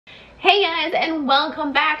Hey guys, and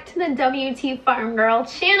welcome back to the WTFarm Girl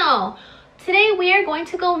channel. Today we are going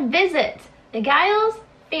to go visit the Giles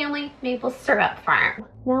family maple syrup farm.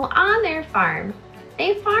 Now on their farm,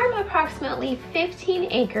 they farm approximately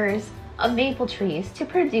 15 acres of maple trees to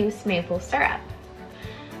produce maple syrup.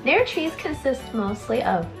 Their trees consist mostly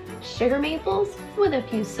of sugar maples with a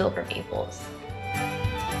few silver maples.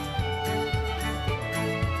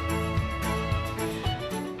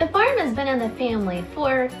 The farm has been in the family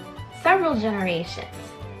for several generations.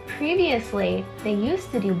 Previously, they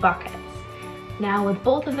used to do buckets. Now with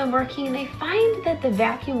both of them working, they find that the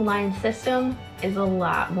vacuum line system is a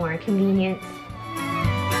lot more convenient.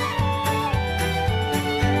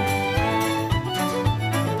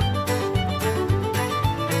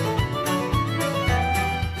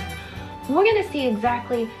 We're gonna see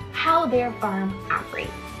exactly how their farm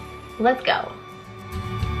operates. Let's go.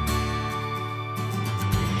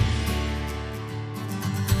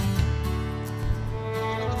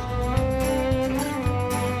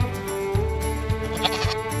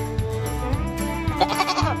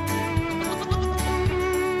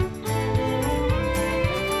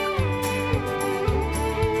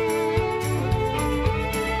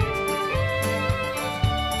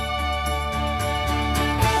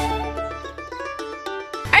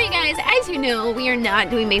 As you know, we are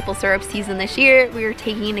not doing maple syrup season this year. We are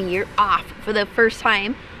taking a year off for the first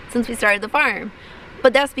time since we started the farm.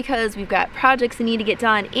 But that's because we've got projects that need to get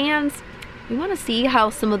done and we want to see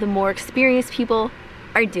how some of the more experienced people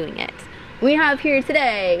are doing it. We have here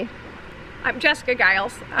today... I'm Jessica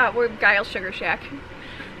Giles. We're Giles Sugar Shack.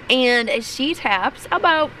 And she taps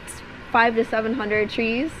about 500 to 700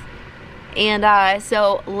 trees. And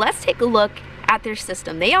so let's take a look at their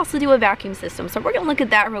system. They also do a vacuum system, so we're gonna look at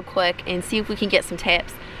that real quick and see if we can get some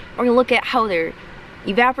tips. We're gonna look at how their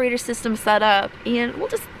evaporator system's set up, and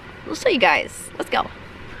we'll show you guys. Let's go.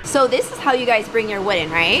 So this is how you guys bring your wood in,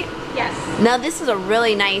 right? Yes. Now this is a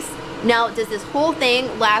really nice. Now does this whole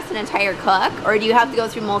thing last an entire cook, or do you have to go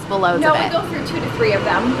through multiple loads of it? No, we go through 2 to 3 of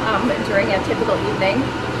them during a typical evening.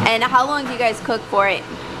 And how long do you guys cook for it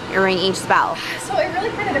during each spell? So it really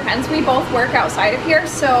kind of depends. We both work outside of here,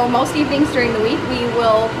 so most evenings during the week we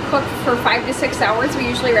will cook for 5 to 6 hours. We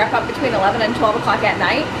usually wrap up between 11 and 12 o'clock at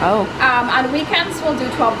night. Oh. On weekends we'll do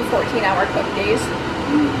 12 to 14 hour cook days.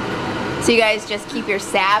 So you guys just keep your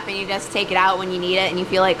sap and you just take it out when you need it and you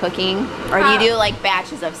feel like cooking? Or do you do like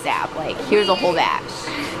batches of sap? Like here's a whole batch.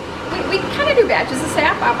 We kind of do batches of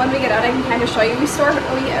sap. When we get out I can kind of show you. We store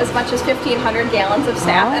as much as 1,500 gallons of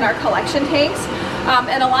sap in our collection tanks.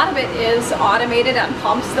 And a lot of it is automated on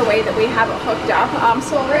pumps the way that we have it hooked up.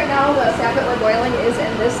 So right now the sap that we're boiling is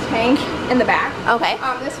in this tank in the back. Okay.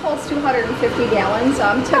 This holds 250 gallons.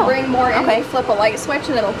 To bring more in, we flip a light switch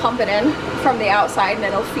and it'll pump it in from the outside and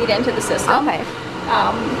it'll feed into the system. Okay.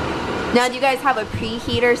 Now do you guys have a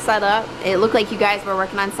preheater set up? It looked like you guys were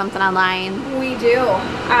working on something online. We do.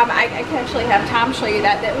 I can actually have Tom show you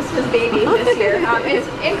that. That was his baby this year. It's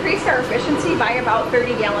increased our efficiency by about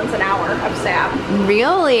 30 gallons an hour of sap.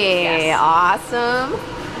 Really? Yes. Awesome.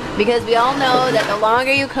 Because we all know that the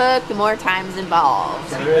longer you cook, the more time's involved.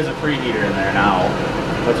 So there is a preheater in there now.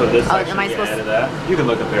 That's what this section added that. You can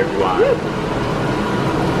look up there if you want.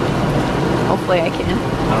 Hopefully I can.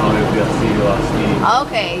 I don't know if you'll see a lot of steam.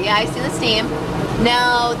 Okay, yeah, I see the steam.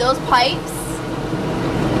 Now, those pipes.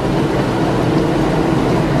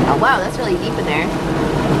 Oh wow, that's really deep in there.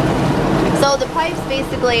 So the pipes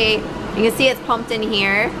basically, you can see it's pumped in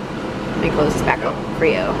here. Let me close this back up for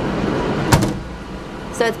you.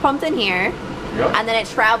 So it's pumped in here, and then it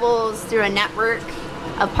travels through a network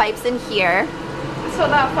of pipes in here. So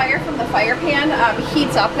the fire from the fire pan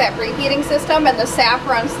heats up that preheating system and the sap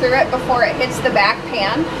runs through it before it hits the back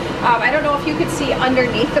pan. I don't know if you could see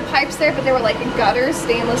underneath the pipes there, but they were like gutters,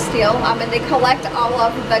 stainless steel, and they collect all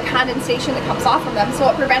of the condensation that comes off from them, so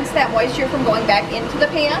it prevents that moisture from going back into the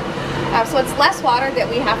pan. So it's less water that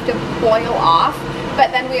we have to boil off,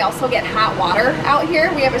 but then we also get hot water out here.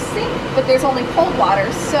 We have a sink, but there's only cold water,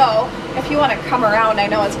 so if you want to come around, I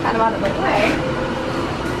know it's kind of out of the way.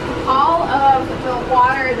 All of the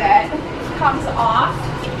water that comes off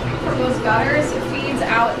from those gutters feeds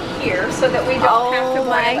out here so that we don't have to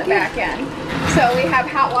boil it back in. So we have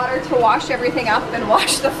hot water to wash everything up and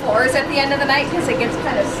wash the floors at the end of the night because it gets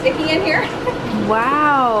kind of sticky in here.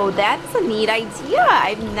 Wow, that's a neat idea.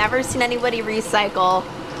 I've never seen anybody recycle.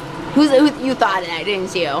 Who you thought of that,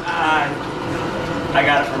 didn't you? I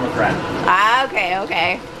got it from a friend.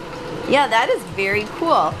 Okay. Yeah, that is very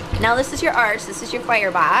cool. Now this is your arch, this is your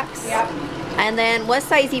firebox. Yep. And then what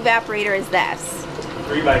size evaporator is this?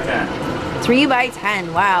 3 by 10. 3 by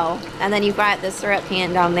 10, wow. And then you've got the syrup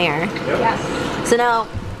pan down there. Yep. Yes. So now,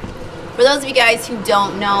 For those of you guys who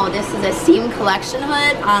don't know, this is a steam collection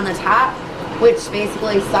hood on the top, which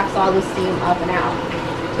basically sucks all the steam up and out,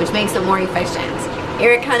 which makes it more efficient.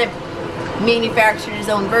 Eric kind of manufactured his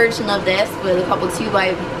own version of this with a couple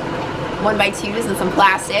 1x2s and some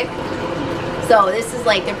plastic. So this is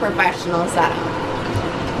like the professional setup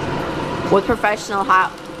with professional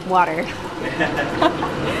hot water.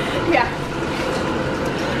 Yeah.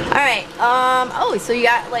 All right. Oh, so you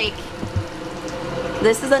got like,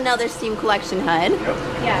 this is another steam collection hood. Yep.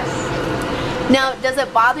 Yes. Now, does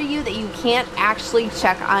it bother you that you can't actually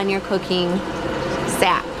check on your cooking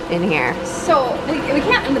sap in here? So we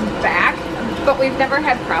can't in the back, but we've never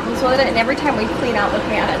had problems with it, and every time we clean out the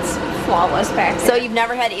pan, it's flawless back there. So you've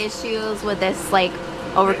never had issues with this, like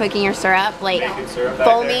overcooking your syrup, like syrup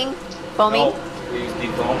foaming? No, we use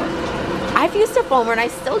defoamer. I've used a foamer and I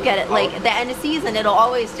still get it. Like at the end of season, it'll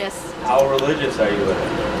always just. How religious are you with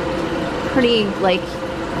it? Pretty, like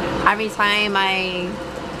every time I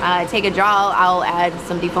take a draw, I'll add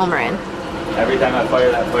some defoamer in. Every time I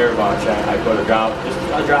fire that firebox, I put a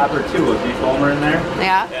drop or two of defoamer in there.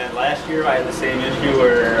 Yeah. And last year I had the same issue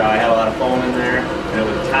where I had a lot of foam in there, and it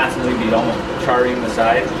would constantly be almost charring the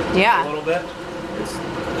side. Yeah. A little bit. It's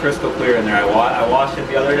crystal clear in there. I washed it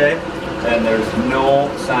the other day, and there's no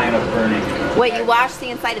sign of burning. Wait, you washed the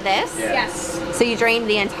inside of this? Yeah. Yes. So you drained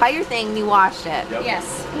the entire thing and you washed it? Yep.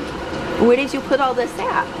 Yes. Where did you put all this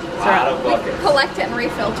at? Out of We buckets. collect it and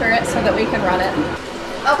refilter it so that we can run it.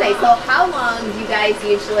 Okay, so how long do you guys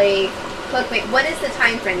usually cook? What is the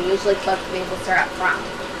time frame you usually cook maple syrup from?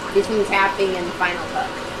 Between tapping and final cook?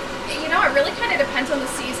 You know, it really kind of depends on the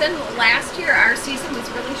season. Last year, our season was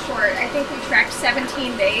really short. I think we tracked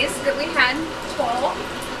 17 days that we had total.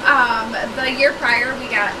 The year prior, we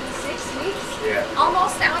got 6 weeks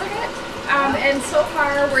almost out of it. And so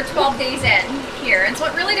far, we're 12 days in here. And so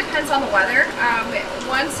it really depends on the weather.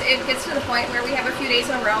 Once it gets to the point where we have a few days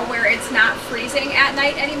in a row where it's not freezing at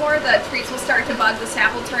night anymore, the trees will start to bug, the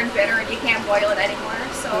sap will turn bitter, and you can't boil it anymore.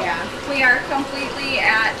 So we are completely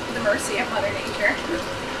at the mercy of Mother Nature.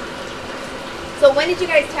 So when did you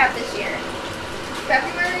guys tap this year?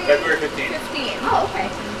 February 15th. 15th. Oh, okay.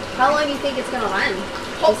 How long do you think it's going to run?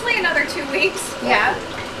 Hopefully another 2 weeks. Yeah.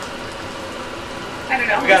 I don't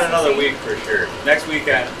know. We got another week for sure. Next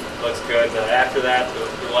weekend looks good, but after that,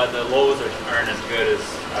 the lows aren't as good as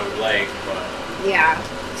I would like. But Yeah.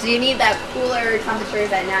 So you need that cooler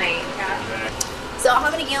temperatures at night. Yeah. So how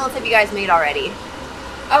many gallons have you guys made already?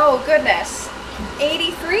 Oh goodness,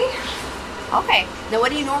 83, Okay. Now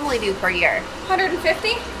what do you normally do per year? 150.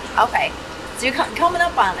 Okay. So you're coming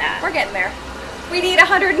up on that. We're getting there. We need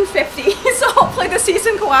 150, so hopefully the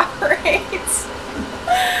season cooperates.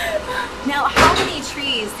 Now, how many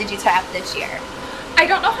trees did you tap this year? I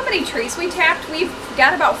don't know how many trees we tapped. We've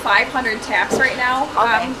got about 500 taps right now.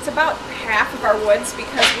 Okay. It's about half of our woods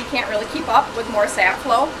because we can't really keep up with more sap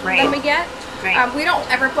flow than we get. Right. We don't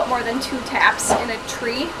ever put more than 2 taps in a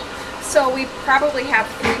tree, so we probably have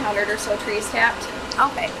 300 or so trees tapped.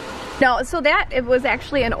 Okay. No, so it was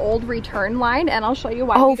actually an old return line, and I'll show you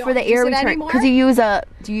why. Oh, we don't for the use air it return. anymore. Because do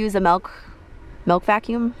you use a milk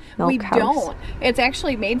vacuum? We house? don't. It's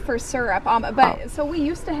actually made for syrup. So we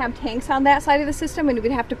used to have tanks on that side of the system, and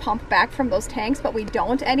we'd have to pump back from those tanks, but we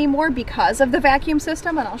don't anymore because of the vacuum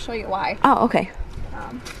system, and I'll show you why. Oh, okay.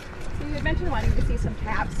 So you had mentioned wanting to see some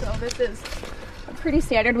taps, so this is pretty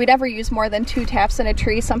standard. We'd never use more than 2 taps in a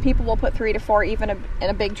tree. Some people will put 3 to 4 even in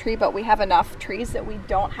a big tree, but we have enough trees that we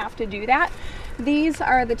don't have to do that. These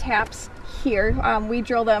are the taps here. We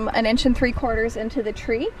drill them 1 3/4 inches into the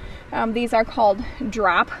tree. These are called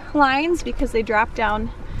drop lines because they drop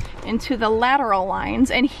down into the lateral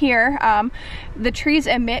lines, and here the trees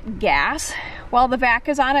emit gas while the vac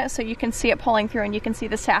is on it, so you can see it pulling through and you can see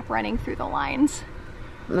the sap running through the lines.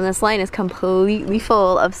 And this line is completely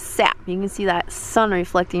full of sap. You can see that sun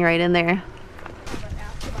reflecting right in there.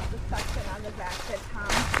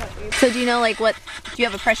 So do you know like what, do you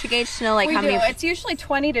have a pressure gauge to know like how many? It's usually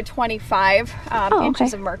 20 to 25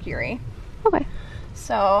 inches of mercury. Okay.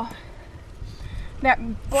 So that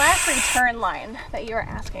black return line that you were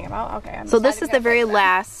asking about, okay. So this is the very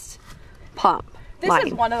last pump. This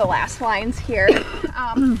is one of the last lines here.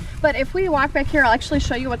 But if we walk back here, I'll actually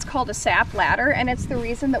show you what's called a sap ladder, and it's the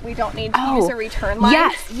reason that we don't need to use a return line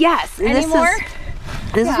yes. anymore.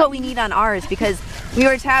 This is what we need on ours because we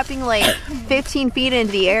were tapping like 15 feet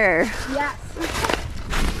into the air. Yes. So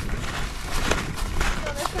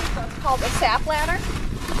this is what's called a sap ladder.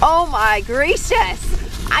 Oh my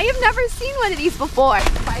gracious. I have never seen one of these before.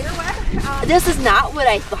 Spider web. This is not what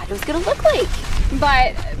I thought it was going to look like.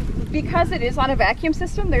 But because it is on a vacuum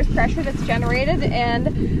system, there's pressure that's generated,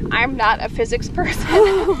 and I'm not a physics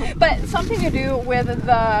person, but something to do with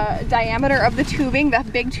the diameter of the tubing, the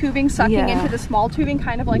big tubing sucking into the small tubing,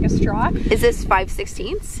 kind of like a straw. Is this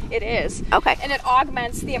 5/16? It is. Okay. And it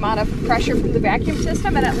augments the amount of pressure from the vacuum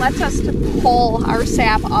system, and it lets us to pull our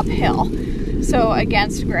sap uphill, so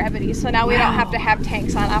against gravity. So now we don't have to have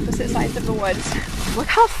tanks on opposite sides of the woods. Look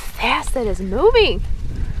how fast that is moving.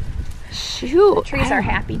 Shoot. The trees are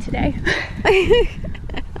happy today.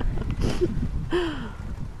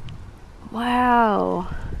 Wow.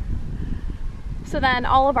 So then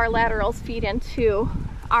all of our laterals feed into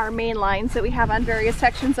our main lines that we have on various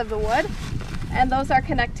sections of the wood. And those are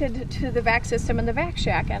connected to the vac system and the vac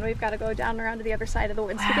shack. And we've got to go down around to the other side of the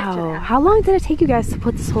woods to get to that. How long did it take you guys to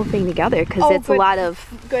put this whole thing together? Because it's a lot of...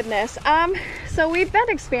 Goodness. So we've been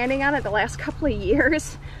expanding on it the last couple of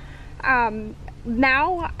years.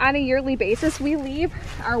 Now, on a yearly basis, we leave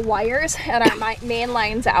our wires and our main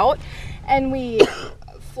lines out, and we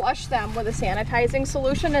flush them with a sanitizing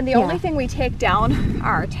solution, and the only thing we take down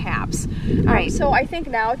are taps. Right. So I think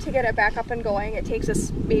now to get it back up and going, it takes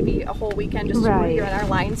us maybe a whole weekend just to regear our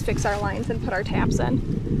lines, fix our lines, and put our taps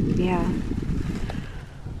in. Yeah.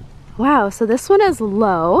 Wow, so this one is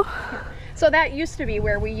low. So that used to be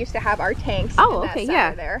where we used to have our tanks. Oh, okay,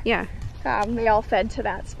 yeah. There. Yeah. They all fed to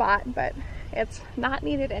that spot, but it's not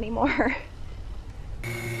needed anymore.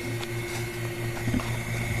 It's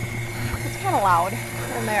kind of loud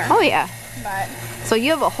in there. Oh yeah. But so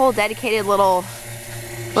you have a whole dedicated little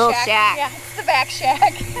shack. Yeah, it's the back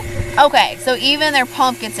shack. Okay, so even their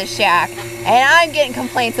pump gets a shack, and I'm getting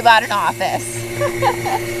complaints about an office.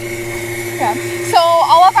 Yeah. So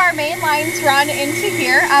all of our main lines run into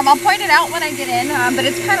here. I'll point it out when I get in, but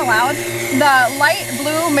it's kind of loud. The light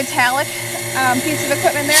blue metallic piece of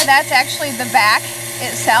equipment there, that's actually the vac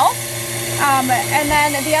itself. And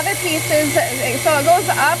then the other piece is, so it goes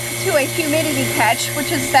up to a humidity catch,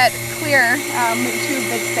 which is that clear tube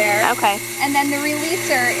that's there. Okay. And then the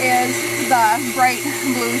releaser is the bright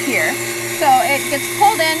blue here. So it gets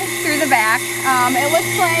pulled in through the vac. It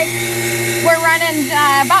looks like we're running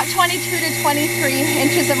about 22 to 23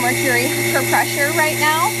 inches of mercury per pressure right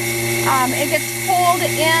now. It gets pulled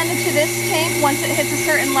into this tank. Once it hits a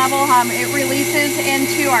certain level, it releases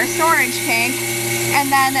into our storage tank. And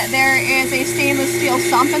then there is a stainless steel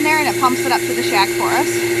sump in there, and it pumps it up to the shack for us.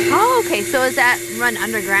 Oh, okay. So is that run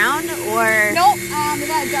underground or? Nope.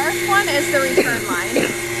 That dark one is the return line.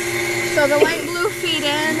 So the light blue feed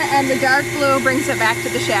in, and the dark blue brings it back to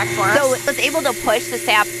the shack for us. So it's able to push the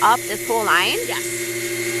sap up this whole line? Yes.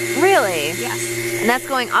 Really? Yes. And that's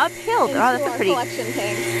going uphill? Into oh, that's a pretty... collection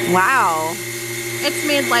tank. Wow. It's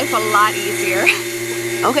made life a lot easier.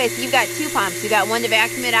 Okay, so you've got two pumps. You've got one to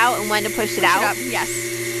vacuum it out and one to push it out? Yes.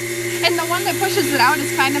 And the one that pushes it out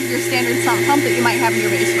is kind of your standard sump pump that you might have in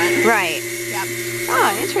your basement. Right. Yep.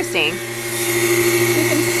 Oh, interesting. You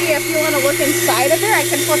can see, if you want to look inside of there, I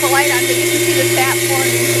can flip a light on, but you can see the sap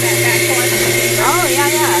pouring into that back collection chamber. Oh,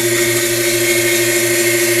 yeah, yeah.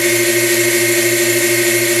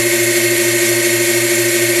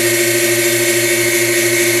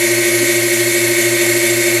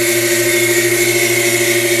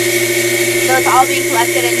 So it's all being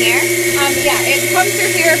collected in here? Yeah, it comes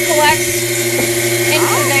through here, collects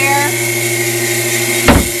into there,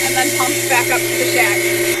 and then pumps back up to the shack.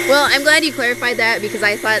 Well, I'm glad you clarified that, because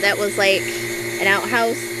I thought that was like an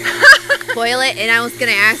outhouse toilet, and I was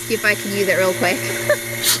going to ask you if I could use it real quick.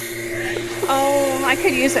 Oh, I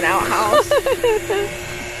could use an outhouse.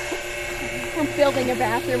 I'm building a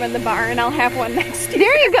bathroom in the barn. I'll have one next year.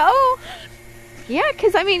 There you go. Yeah,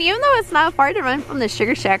 because I mean, even though it's not far to run from the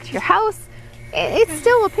sugar shack to your house, it's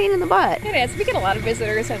still a pain in the butt. It is. We get a lot of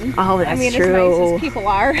visitors, and oh, that's I mean, true. as nice as people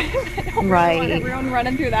are, I don't really want everyone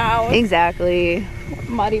running through the house. Exactly.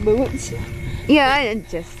 Muddy boots. Yeah, and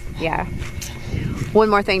just one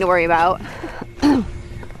more thing to worry about.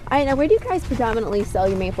 I know. Where do you guys predominantly sell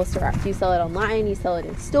your maple syrup? Do you sell it online? You sell it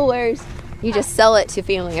in stores? You just sell it to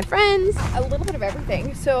family and friends? A little bit of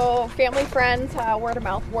everything. So family, friends, word of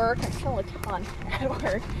mouth work. I sell a ton at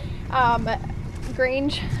work.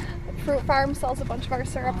 Grange Fruit Farm sells a bunch of our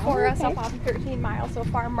syrup for us up on 13 miles, so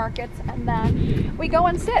farm markets, and then we go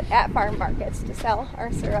and sit at farm markets to sell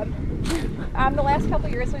our syrup. The last couple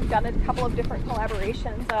of years we've done a couple of different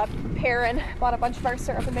collaborations. Perrin bought a bunch of our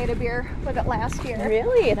syrup and made a beer with it last year.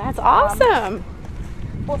 Really? That's awesome.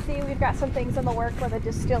 We'll see, we've got some things in the work with a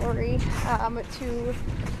distillery to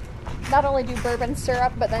not only do bourbon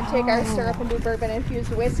syrup, but then take our syrup and do bourbon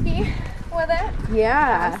infused whiskey with it.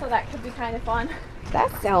 Yeah. So that could be kind of fun. That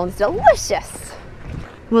sounds delicious.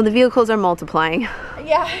 Well, the vehicles are multiplying.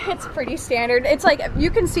 Yeah, it's pretty standard. It's like you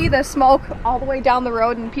can see the smoke all the way down the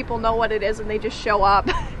road and people know what it is and they just show up.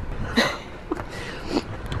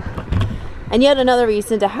 And yet another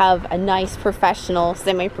reason to have a nice professional,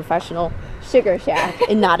 semi-professional sugar shack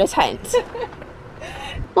and not a tent.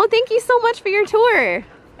 Well, thank you so much for your tour. It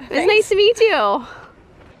was nice to meet you.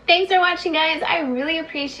 Thanks for watching, guys. I really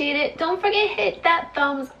appreciate it. Don't forget to hit that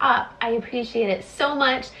thumbs up. I appreciate it so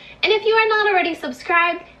much. And if you are not already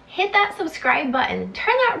subscribed, hit that subscribe button.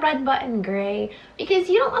 Turn that red button gray because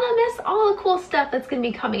you don't want to miss all the cool stuff that's going to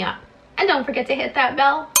be coming up. And don't forget to hit that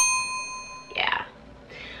bell. Yeah.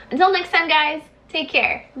 Until next time, guys, take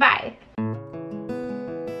care. Bye.